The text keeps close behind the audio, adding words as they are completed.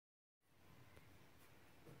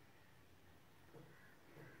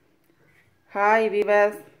Hi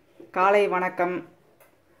viewers, காலை வணக்கம்.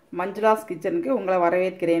 மஞ்சுளாஸ் கிச்சனுக்கு உங்களை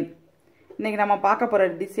வரவேற்கிறேன். இன்றைக்கி நம்ம பார்க்க போகிற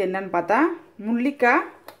டிஷ் என்னன்னு பார்த்தா முள்ளிக்காய்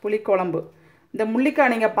புளிக்குழம்பு. இந்த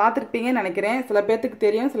முள்ளிக்காய் நீங்கள் பார்த்துருப்பீங்கன்னு நினைக்கிறேன். சில பேர்த்துக்கு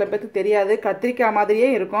தெரியும், சில பேர்த்துக்கு தெரியாது. கத்திரிக்காய் மாதிரியே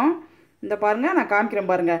இருக்கும். இந்த பாருங்கள், நான்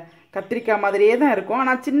காமிக்கிறேன் பாருங்கள். கத்திரிக்காய் மாதிரியே தான் இருக்கும்,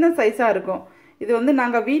 ஆனால் சின்ன சைஸாக இருக்கும். இது வந்து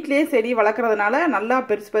நாங்கள் வீட்டிலேயே செடி வளர்க்குறதுனால நல்லா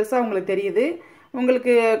பெருசு பெருசாக உங்களுக்கு தெரியுது.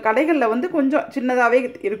 உங்களுக்கு கடைகளில் வந்து கொஞ்சம் சின்னதாகவே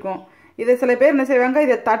இருக்கும். இதை சில பேர் என்ன செய்வாங்க,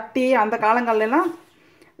 இதை தட்டி அந்த காலங்கள்லாம்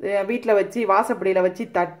வீட்டில் வச்சு வாசப்படியில் வச்சு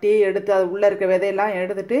தட்டி எடுத்து அது உள்ளே இருக்க விதையெல்லாம்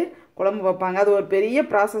எடுத்துட்டு குழம்பு வைப்பாங்க. அது ஒரு பெரிய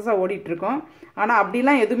ப்ராசஸாக ஓடிட்டுருக்கோம். ஆனால்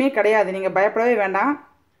அப்படிலாம் எதுவுமே கிடையாது, நீங்கள் பயப்படவே வேண்டாம்.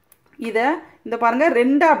 இதை இந்த பாருங்கள்,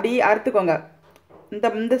 ரெண்டாக அப்படி அறுத்துக்கோங்க.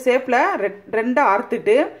 இந்த ஷேப்பில் ரெண்டாக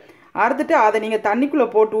அறுத்துட்டு அதை நீங்கள் தண்ணிக்குள்ளே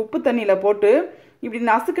போட்டு உப்பு தண்ணியில் போட்டு இப்படி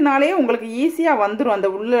நசுக்குனாலே உங்களுக்கு ஈஸியாக வந்துடும் அந்த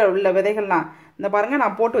உள்ள விதைகள்லாம். இந்த பாருங்கள்,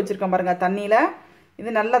 நான் போட்டு வச்சுருக்கேன் பாருங்கள் தண்ணியில்.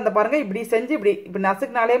 இது நல்லா இந்த பாருங்கள், இப்படி செஞ்சு இப்படி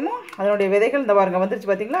நசுக்குனாலேயும் அதனுடைய விதைகள் இந்த பாருங்கள் வந்துருச்சு.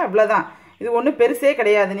 பார்த்தீங்களா? இவ்வளோதான். இது ஒன்றும் பெருசே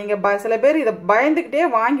கிடையாது. நீங்கள் சில பேர் இதை பயந்துக்கிட்டே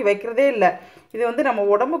வாங்கி வைக்கிறதே இல்லை. இது வந்து நம்ம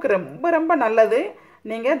உடம்புக்கு ரொம்ப ரொம்ப நல்லது.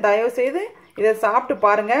 நீங்கள் தயவுசெய்து இதை சாப்பிட்டு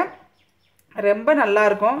பாருங்கள், ரொம்ப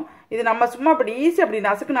நல்லாயிருக்கும். இது நம்ம சும்மா அப்படி அப்படி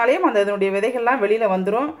நசுக்குனாலேயும் அதனுடைய விதைகள்லாம் வெளியில்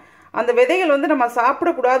வந்துடும். அந்த விதைகள் வந்து நம்ம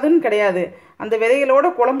சாப்பிடக்கூடாதுன்னு கிடையாது. அந்த விதைகளோட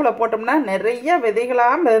குழம்புல போட்டோம்னா நிறைய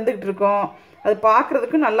விதைகளாக மிதந்துக்கிட்டு இருக்கும். அது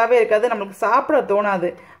பார்க்குறதுக்கு நல்லாவே இருக்காது, நம்மளுக்கு சாப்பிட தோணாது.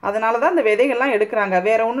 அதனால தான் அந்த விதைகள்லாம் எடுக்கிறாங்க.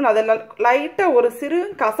 வேறு ஒன்றும் அதில் லைட்டாக ஒரு சிறு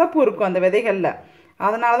கசப்பு இருக்கும் அந்த விதைகளில்,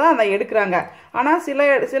 அதனால தான் அதை எடுக்கிறாங்க. ஆனால்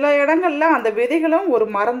சில இடங்கள்ல அந்த விதைகளும் ஒரு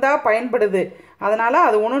மருந்தாக பயன்படுது. அதனால்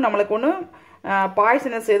அது ஒன்றும் நம்மளுக்கு ஒன்றும்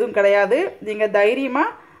பாய்சனஸ் எதுவும் கிடையாது. நீங்கள்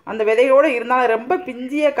தைரியமாக அந்த விதையோடு இருந்தாலும் ரொம்ப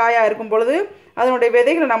பிஞ்சிய காயாக இருக்கும் பொழுது அதனுடைய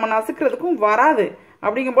விதைகளை நம்ம நசுக்கிறதுக்கும் வராது.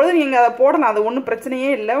 அப்படிங்கும்பொழுது நீங்கள் அதை போடலாம், அது ஒன்றும் பிரச்சனையே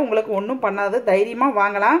இல்லை, உங்களுக்கு ஒன்றும் பண்ணாது. தைரியமாக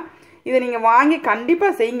வாங்கலாம். இதை நீங்கள் வாங்கி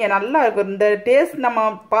கண்டிப்பாக செய்யுங்க, நல்லா இருக்கும். இந்த டேஸ்ட் நம்ம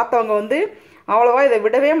பார்த்தவங்க வந்து அவ்வளோவா இதை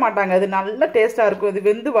விடவே மாட்டாங்க. அது நல்ல டேஸ்ட்டாக இருக்கும். இது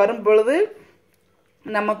வெந்து வரும் பொழுது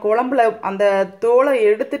நம்ம குழம்புல அந்த தோலை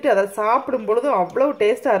எடுத்துட்டு அதை சாப்பிடும் பொழுது அவ்வளோ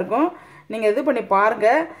டேஸ்ட்டாக இருக்கும். நீங்கள் இது பண்ணி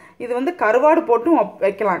பாருங்கள். இது வந்து கருவாடு போட்டும்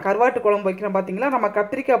வைக்கலாம். கருவாட்டு குழம்பு வைக்கிறோம் பார்த்தீங்களா, நம்ம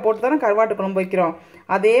கத்திரிக்காய் போட்டு தானே கருவாட்டு குழம்பு வைக்கிறோம்.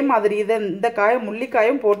 அதே மாதிரி இந்த காயை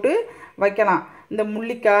முள்ளிக்காயும் போட்டு வைக்கலாம். இந்த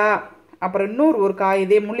முள்ளிக்காய், அப்புறம் இன்னொரு ஒரு காய்,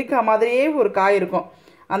 இதே முள்ளிக்காய் மாதிரியே ஒரு காய் இருக்கும்.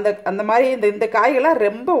 அந்த மாதிரி இந்த காய்கள்லாம்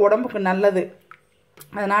ரொம்ப உடம்புக்கு நல்லது.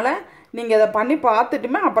 அதனால் நீங்கள் இதை பண்ணி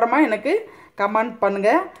பார்த்துட்டுமே அப்புறமா எனக்கு கமெண்ட்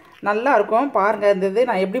பண்ணுங்கள். நல்லா இருக்கும் பாருங்கள். இந்த இது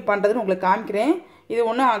நான் எப்படி பண்ணுறதுன்னு உங்களுக்கு காமிக்கிறேன். இது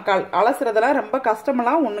ஒன்றும் அலசுறதெல்லாம் ரொம்ப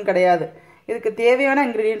கஷ்டமெல்லாம் ஒன்றும் கிடையாது. இதுக்கு தேவையான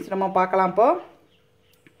இன்க்ரீடியன்ஸ் நம்ம பார்க்கலாம்.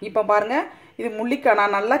 இப்போ பாருங்கள், இது முள்ளிக்காய்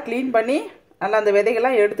நான் நல்லா க்ளீன் பண்ணி நல்லா அந்த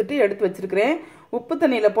விதைகள்லாம் எடுத்து வச்சுருக்கிறேன். உப்பு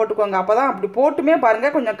தண்ணியில் போட்டுக்கோங்க. அப்போ தான் அப்படி போட்டுமே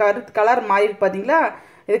பாருங்கள் கொஞ்சம் கலர் மாறிருக்கு பார்த்தீங்களா,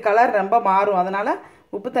 இது கலர் ரொம்ப மாறும். அதனால்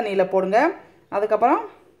உப்பு தண்ணியில் போடுங்க. அதுக்கப்புறம்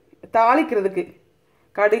தாளிக்கிறதுக்கு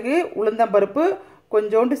கடுகு, உளுந்தம்பருப்பு,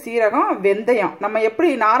 கொஞ்சோண்டு சீரகம், வெந்தயம். நம்ம எப்படி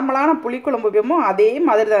நார்மலான புளிக்குழம்பு வைப்போமோ அதே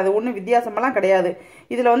மாதிரி தான், அது ஒன்றும் வித்தியாசமெல்லாம் கிடையாது.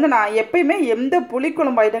 இதில் வந்து நான் எப்பயுமே எந்த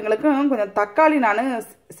புளிக்குழம்பு ஐட்டங்களுக்கும் கொஞ்சம் தக்காளி நான்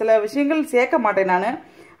சில விஷயங்கள் சேர்க்க மாட்டேன். நான்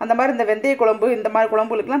அந்த மாதிரி இந்த வெந்தய குழம்பு இந்த மாதிரி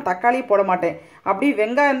குழம்புகளுக்கெல்லாம் தக்காளி போட மாட்டேன். அப்படி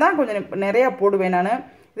வெங்காயம் தான் கொஞ்சம் நிறையா போடுவேன் நான்.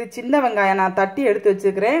 இது சின்ன வெங்காயம் நான் தட்டி எடுத்து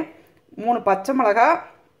வச்சுக்கிறேன். 3 பச்சை மிளகாய்,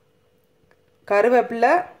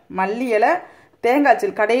 கருவேப்பிலை, மல்லி இலை,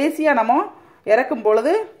 தேங்காய்ச்சல். கடைசியாக நம்ம இறக்கும்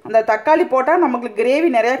பொழுது அந்த தக்காளி போட்டால் நமக்கு கிரேவி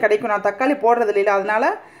நிறையா கிடைக்கும். நான் தக்காளி போடுறது இல்லை, அதனால்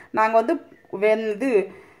நாங்கள் வந்து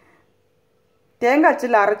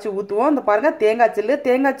தேங்காய்ச்சல் அரைச்சி ஊற்றுவோம். இந்த பாருங்கள்,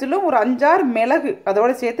 தேங்காய்ச்சல்லும் ஒரு 5-6 மிளகு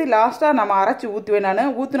அதோடு சேர்த்து லாஸ்ட்டாக நம்ம அரைச்சி ஊற்றுவேன்.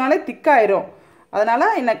 நான் ஊற்றினாலே திக்காயிரும். அதனால்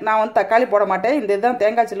நான் வந்து தக்காளி போட மாட்டேன். இந்த இதுதான்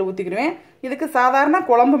தேங்காய்ச்சல் ஊற்றிக்கிடுவேன். இதுக்கு சாதாரண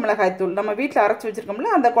குழம்பு மிளகாய்த்தூள் நம்ம வீட்டில் அரைச்சி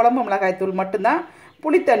வச்சுருக்கோம்ல, அந்த குழம்பு மிளகாய்த்தூள் மட்டும்தான்.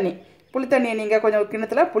 புளித்தண்ணியை நீங்கள் கொஞ்சம்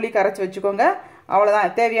கிண்ணத்தில் புளி கரைச்சி வச்சுக்கோங்க. அவ்வளோதான்.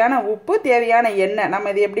 தேவையான உப்பு, தேவையான எண்ணெய். நம்ம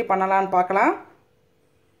இது எப்படி பண்ணலான்னு பார்க்கலாம்.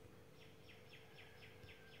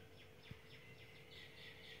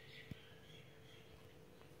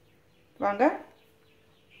 வாங்க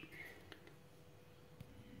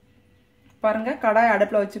பாருங்க, கடாய்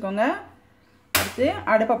அடுப்பில் வச்சுக்கோங்க. வச்சு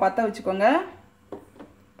அடுப்பை பற்ற வச்சுக்கோங்க.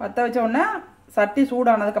 பற்ற வச்ச உடனே சட்டி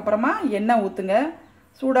சூடானதுக்கப்புறமா எண்ணெய் ஊற்றுங்க.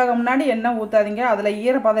 சூடாக முன்னாடி எண்ணெய் ஊற்றாதீங்க. அதில்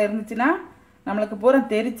ஈரப்பதம் இருந்துச்சுன்னா நம்மளுக்கு பூரா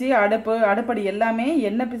தெரித்து அடுப்படி எல்லாமே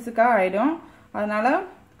எண்ணெய் பிசுக்காக ஆகிடும். அதனால்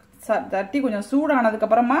சட்டி கொஞ்சம்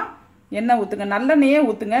சூடானதுக்கப்புறமா எண்ணெய் ஊற்றுங்க. நல்லெண்ணெயே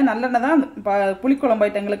ஊற்றுங்க. நல்லெண்ணெய் தான் புளிக்குழம்பு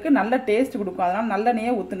ஐட்டங்களுக்கு நல்ல டேஸ்ட் கொடுக்கும். அதனால்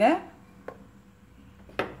நல்லெண்ணெயே ஊற்றுங்க.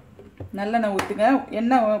 நல்லெண்ணெய் ஊற்றுங்க.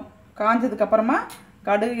 எண்ணெய் காஞ்சதுக்கப்புறமா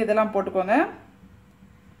கடுகு இதெல்லாம் போட்டுக்கோங்க.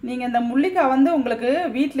 நீங்கள் இந்த முள்ளிக்காய் வந்து உங்களுக்கு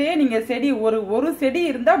வீட்டிலையே நீங்கள் செடி ஒரு செடி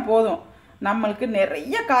இருந்தால் போதும், நம்மளுக்கு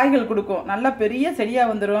நிறைய காய்கள் கொடுக்கும். நல்லா பெரிய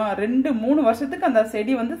செடியாக வந்துடும். 2-3 வருஷத்துக்கு அந்த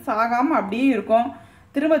செடி வந்து சாகாமல் அப்படியே இருக்கும்.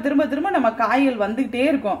 திரும்ப திரும்ப திரும்ப நம்ம காய்கள் வந்துக்கிட்டே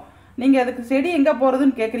இருக்கும். நீங்கள் அதுக்கு செடி எங்கே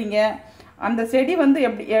போகிறதுன்னு கேட்குறீங்க. அந்த செடி வந்து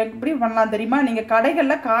எப்படி பண்ணலாம் தெரியுமா? நீங்கள்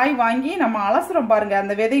கடைகளில் காய் வாங்கி நம்ம அலசுறோம் பாருங்க,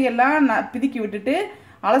 அந்த விதையெல்லாம் பிதுக்கி விட்டுட்டு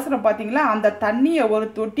அலசுறோம் பார்த்தீங்களா? அந்த தண்ணியை ஒரு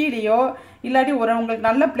தொட்டிலையோ இல்லாட்டி உங்களுக்கு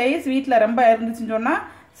நல்ல பிளேஸ் வீட்டில் ரொம்ப இருந்துச்சுன்னு சொன்னால்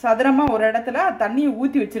சதுரமாக ஒரு இடத்துல தண்ணியை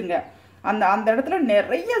ஊற்றி வச்சுருங்க. அந்த இடத்துல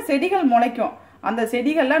நிறைய செடிகள் முளைக்கும். அந்த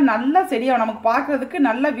செடிகள்லாம் நல்ல செடியாக நமக்கு பார்க்கறதுக்கு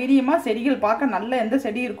நல்ல வீரியமாக செடிகள் பார்க்க நல்ல எந்த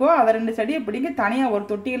செடி இருக்கோ அதை 2 செடியை பிடிங்க தனியாக ஒரு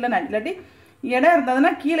தொட்டிகளில் இல்லாட்டி இடம்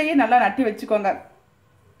இருந்ததுன்னா கீழேயே நல்லா நட்டி வச்சுக்கோங்க.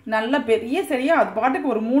 நல்ல பெரிய செடியாக அது பாட்டுக்கு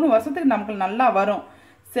ஒரு 3 வருஷத்துக்கு நமக்கு நல்லா வரும்.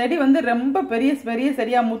 செடி வந்து ரொம்ப பெரிய பெரிய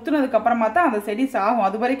செடியாக முத்துனதுக்கு அப்புறமா தான் அந்த செடி சாகும்.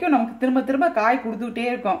 அது வரைக்கும் நமக்கு திரும்ப திரும்ப காய் கொடுத்துக்கிட்டே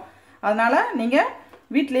இருக்கும். அதனால நீங்கள்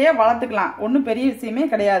வீட்டிலையே வளர்த்துக்கலாம், ஒன்றும் பெரிய விஷயமே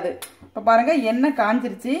கிடையாது. இப்போ பாருங்கள், எண்ணெய்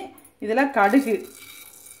காஞ்சிருச்சு. இதில் கடுகு,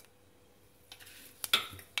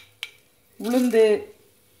 உளுந்து,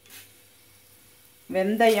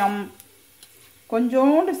 வெந்தயம்,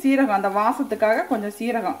 கொஞ்சோண்டு சீரகம், அந்த வாசத்துக்காக கொஞ்சம்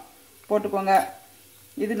சீரகம் போட்டுக்கோங்க.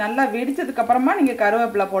 இது நல்லா வெடிச்சதுக்கு அப்புறமா நீங்கள்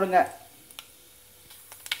கருவேப்பிலை போடுங்க.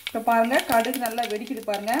 இப்போ பாருங்கள், கடுகு நல்லா வெடிக்குது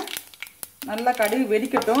பாருங்கள். நல்லா கடுகு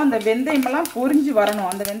வெடிக்கட்டும். அந்த வெந்தயமெல்லாம் பொரிஞ்சு வரணும்.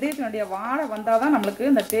 அந்த வெந்தயத்தினுடைய வாடை வந்தால் தான் நம்மளுக்கு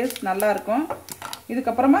இந்த டேஸ்ட் நல்லா இருக்கும்.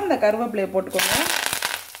 இதுக்கப்புறமா இந்த கருவேப்பிலையை போட்டுக்கோங்க.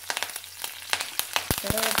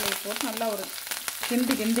 கருவேப்பிலையை போட்டு நல்லா ஒரு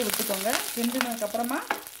கிண்டி விட்டுக்கோங்க. கிண்டினதுக்கப்புறமா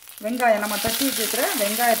வெங்காயம், நம்ம தட்டி வச்சுக்கிற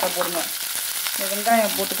வெங்காயத்தை போடுங்க. இந்த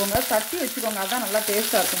வெங்காயம் போட்டுக்கோங்க, தட்டி வச்சுக்கோங்க, அதுதான் நல்லா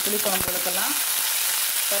டேஸ்ட்டாக இருக்கும். புளிக்குழம்புகளுக்கெல்லாம்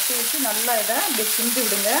தட்டி வச்சு நல்லா இதை இப்படி கிண்டி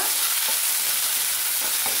விடுங்க.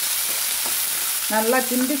 நல்லா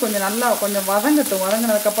கிண்டி கொஞ்சம் வதங்கட்டும்.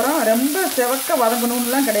 வதங்கினதுக்கப்புறம் ரொம்ப செவக்க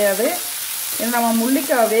வதங்கணும்லாம் கிடையாது. ஏன்னா நம்ம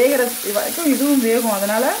முள்ளிக்காய் வேகிற வரைக்கும் இதுவும் வேகும்.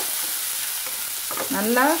 அதனால்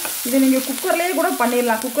நல்லா இதை நீங்கள் குக்கர்லேயே கூட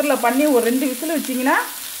பண்ணிடலாம். குக்கரில் பண்ணி ஒரு 2 விசில் வச்சிங்கன்னா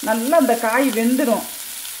நல்லா அந்த காய் வெந்துடும்.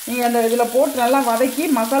 நீங்கள் அந்த இதில் போட்டு நல்லா வதக்கி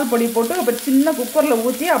மசால் பொடி போட்டு அப்புறம் சின்ன குக்கரில்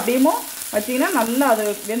ஊற்றி அப்படியும் வச்சிங்கன்னா நல்லா அது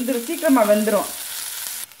வெந்துடும், சீக்கிரமாக வெந்துடும்.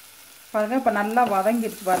 பாருங்கள், இப்போ நல்லா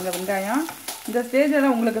வதங்கிடுச்சு பாருங்கள் வெங்காயம். இந்த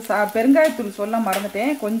ஸ்டேஜில் உங்களுக்கு பெருங்காயத்தூள் சொல்ல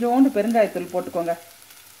மறந்துட்டேன். கொஞ்சோண்டு பெருங்காயத்தூள் போட்டுக்கோங்க.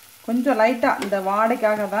 கொஞ்சம் லைட்டாக இந்த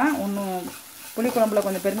வாடைக்காக தான். ஒன்றும் புளிக்குழம்புல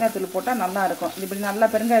கொஞ்சம் பெருங்காயத்தூள் போட்டால் நல்லாயிருக்கும். இப்படி நல்லா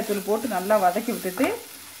பெருங்காயத்தூள் போட்டு நல்லா வதக்கி விட்டுட்டு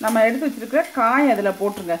நம்ம எடுத்து வச்சுருக்கிற காய் அதில்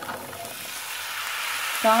போட்டுருங்க.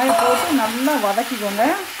 காயை போட்டு நல்லா வதக்கிக்கோங்க.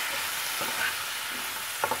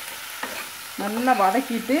 நல்லா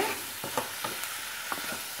வதக்கிட்டு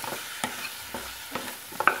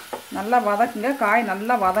நல்லா வதக்குங்க. காய்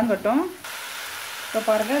நல்லா வதங்கட்டும். இப்போ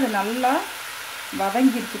பாருங்கள், இது நல்லா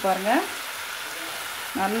வதங்கிடுச்சு பாருங்கள்.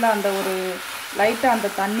 நல்லா அந்த ஒரு லைட்டாக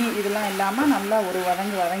அந்த தண்ணி இதெல்லாம் இல்லாமல் நல்லா ஒரு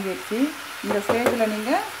வதங்கிடுச்சு. இந்த ஸ்டேஜில்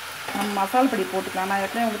நீங்கள் நம்ம மசால் பொடி போட்டுக்கலாம். நான்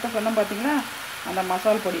ஏற்கனவே உங்கள்கிட்ட சொன்னேன் பார்த்தீங்களா, அந்த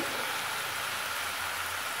மசால் பொடி,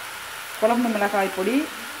 குழம்பு மிளகாய் பொடி,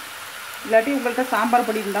 இல்லாட்டி உங்கள்கிட்ட சாம்பார்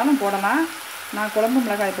பொடி இருந்தாலும் போடலாம். நான் குழம்பு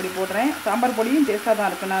மிளகாய் பொடி போடுறேன். சாம்பார் பொடியும் டேஸ்ட்டாக தான்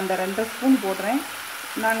இருக்குது. நான் அந்த 2 ஸ்பூன் போடுறேன்.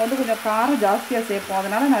 நாங்கள் வந்து கொஞ்சம் காரம் ஜாஸ்தியாக சேர்ப்போம்,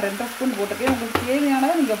 அதனால் நான் 2 ஸ்பூன் போட்டிருக்கேன். உங்களுக்கு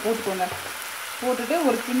தேவையானதை நீங்கள் போட்டுக்கோங்க. போட்டுட்டு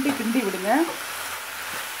ஒரு கிண்டி விடுங்க.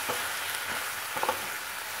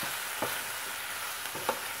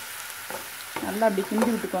 நல்லா அப்படி கிண்டி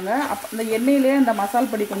விட்டுக்கோங்க. அப்போ இந்த எண்ணெயிலே அந்த மசால்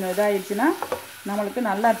பொடி கொஞ்சம் இதாகிடுச்சுன்னா நம்மளுக்கு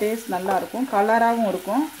நல்லா டேஸ்ட் நல்லாயிருக்கும், கலராகவும்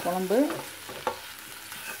இருக்கும் குழம்பு.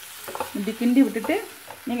 இப்படி கிண்டி விட்டுட்டு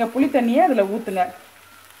நீங்கள் புளி தண்ணியை அதில் ஊற்றுங்க.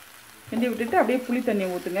 கிண்டி விட்டுட்டு அப்படியே புளி தண்ணியை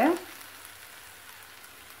ஊற்றுங்க.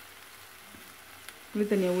 புளி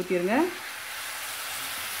தண்ணியை ஊற்றிடுங்க.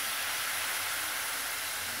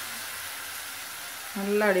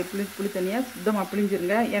 நல்லா அப்படியே புளி தண்ணியை சுத்தமாக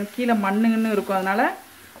பிழிஞ்சிருங்க. எனக்கு கீழே மண்ணுங்கன்னு இருக்கும், அதனால்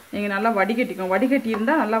நீங்கள் நல்லா வடிகட்டிக்கோங்க. வடிகட்டி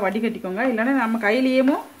இருந்தால் நல்லா வடிகட்டிக்கோங்க. இல்லைன்னா நம்ம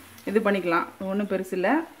கையிலேயும் இது பண்ணிக்கலாம், ஒன்றும் பெருசு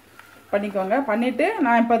இல்லை, பண்ணிக்கோங்க. பண்ணிவிட்டு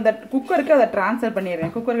நான் இப்போ இந்த குக்கருக்கு அதை ட்ரான்ஸ்ஃபர்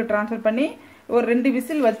பண்ணிடுறேன். குக்கருக்கு ட்ரான்ஸ்ஃபர் பண்ணி ஒரு 2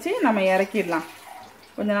 விசில் வச்சு நம்ம இறக்கிடலாம்.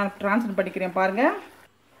 கொஞ்சம் நான் ட்ரான்ஸ்ஃபர் பண்ணிக்கிறேன் பாருங்கள்.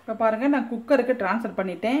 இப்போ பாருங்கள், நான் குக்கருக்கு ட்ரான்ஸ்ஃபர்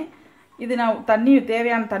பண்ணிட்டேன். இது நான்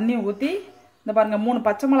தேவையான தண்ணி ஊற்றி இந்த பாருங்கள் 3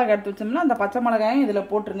 பச்சை மிளகாய் எடுத்து வச்சோம்னா அந்த பச்சை மிளகாயும் இதில்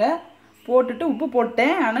போட்டுருங்க. போட்டுட்டு உப்பு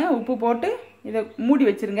போட்டேன். ஆனால் உப்பு போட்டு இதை மூடி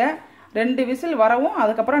வச்சுருங்க. 2 விசில் வரவும்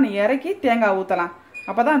அதுக்கப்புறம் நீ இறக்கி தேங்காய் ஊற்றலாம்.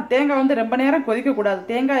 அப்போ தான் தேங்காய் வந்து ரொம்ப நேரம் கொதிக்கக்கூடாது.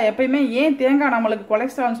 தேங்காய் எப்பயுமே ஏன் தேங்காய் நம்மளுக்கு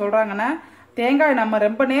கொலஸ்ட்ரால்னு சொல்கிறாங்கன்னா, தேங்காய் நம்ம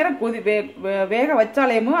ரொம்ப நேரம் வேக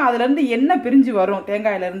வச்சாலேயும் அதுலேருந்து எண்ணெய் பிரிஞ்சு வரும்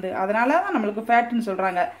தேங்காயிலேருந்து. அதனால தான் நம்மளுக்கு ஃபேட்டுன்னு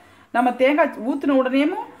சொல்கிறாங்க. நம்ம தேங்காய் ஊற்றின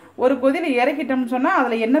உடனேயும் ஒரு கொதியில் இறக்கிட்டோம்னு சொன்னால்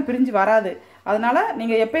அதில் எண்ணெய் பிரிஞ்சு வராது. அதனால்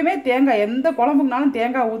நீங்கள் எப்பயுமே தேங்காய் எந்த குழம்புக்குனாலும்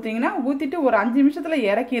தேங்காய் ஊற்றிங்கன்னா ஊற்றிட்டு ஒரு 5 நிமிஷத்தில்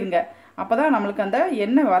இறக்கிடுங்க. அப்போ தான் நம்மளுக்கு அந்த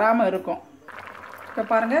எண்ணெய் வராமல் இருக்கும். இப்போ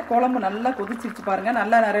பாருங்கள், குழம்பு நல்லா கொதிச்சிருச்சு பாருங்கள்.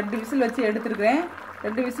 நல்லா நான் 2 விசில் வச்சு எடுத்துருக்கிறேன்.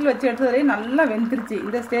 2 விசில் வச்சு எடுத்ததுலேயே நல்லா வெந்துருச்சு.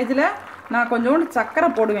 இந்த ஸ்டேஜில் நான் கொஞ்சோண்டு சர்க்கரை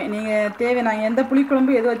போடுவேன். நீங்கள் நான் எந்த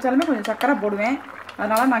புளிக்குழம்பு எது வச்சாலுமே கொஞ்சம் சர்க்கரை போடுவேன்.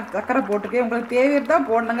 அதனால் நான் சர்க்கரை போட்டுருக்கேன். உங்களுக்கு தேவைதான்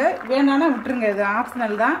போடணுங்க, வேணான்னா விட்டுருங்க, இது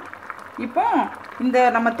ஆப்ஷனல் தான். இப்போ இந்த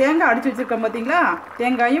நம்ம தேங்காய் அடித்து வச்சுருக்கோம் பார்த்தீங்களா,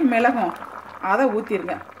 தேங்காயும் மிளகும் அதை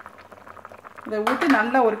ஊற்றிடுங்க. இதை ஊற்றி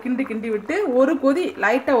நல்லா ஒரு கிண்டி விட்டு ஒரு கொதி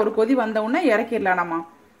லைட்டாக ஒரு கொதி வந்தவுடனே இறக்கிடலாம். நம்ம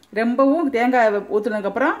ரொம்பவும் தேங்காய்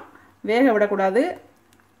ஊற்றுனதுக்கப்புறம் வேக விடக்கூடாது.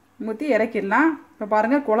 ஊற்றி இறக்கிடலாம். இப்போ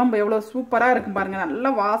பாருங்கள் குழம்பு எவ்வளோ சூப்பராக இருக்கும் பாருங்கள். நல்லா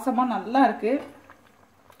வாசமாக நல்லா இருக்குது.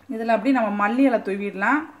 இதில் அப்படி நம்ம மல்லி இலை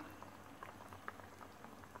தூவிடலாம்.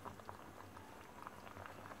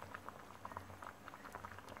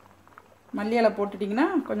 மல்லி இலை போட்டுட்டிங்கன்னா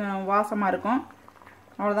கொஞ்சம் வாசமாக இருக்கும்.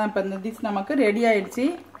 அவ்வளோதான். இப்போ இந்த டிஷ் நமக்கு ரெடி ஆயிடுச்சு.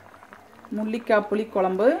 முள்ளிக்காய்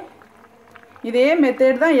புளிக்குழம்பு. இதே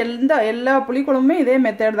மெத்தேட் தான் எல்லா புளிக்குழம்புமே இதே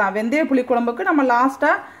மெத்தேட் தான். வெந்தய புளிக்குழம்புக்கு நம்ம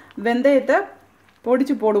லாஸ்ட்டாக வெந்தயத்தை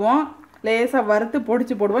பொடிச்சு போடுவோம், லேசாக வறுத்து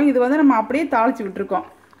பொடிச்சு போடுவோம். இது வந்து நம்ம அப்படியே தாளித்து விட்டுருக்கோம்.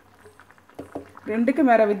 ரெண்டுக்கும்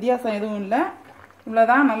வேறு வித்தியாசம் எதுவும் இல்லை.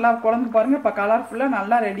 இவ்வளோதான். நல்லா குழம்பு பாருங்கள். இப்போ கலர்ஃபுல்லாக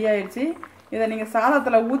நல்லா ரெடி ஆயிடுச்சு. இதை நீங்கள்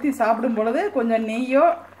சாதத்தில் ஊற்றி சாப்பிடும் பொழுது கொஞ்சம் நெய்யோ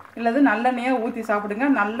இல்லது நல்லெண்ணெயோ ஊற்றி சாப்பிடுங்க.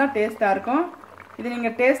 நல்லா டேஸ்ட்டாக இருக்கும். இது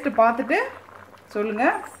நீங்கள் டேஸ்ட்டு பார்த்துட்டு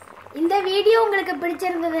சொல்லுங்கள். இந்த வீடியோ உங்களுக்கு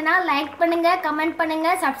பிடிச்சிருந்ததுன்னா லைக் பண்ணுங்கள், கமெண்ட்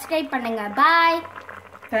பண்ணுங்கள், சப்ஸ்கிரைப் பண்ணுங்கள். பாய்.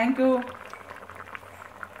 தேங்க்யூ.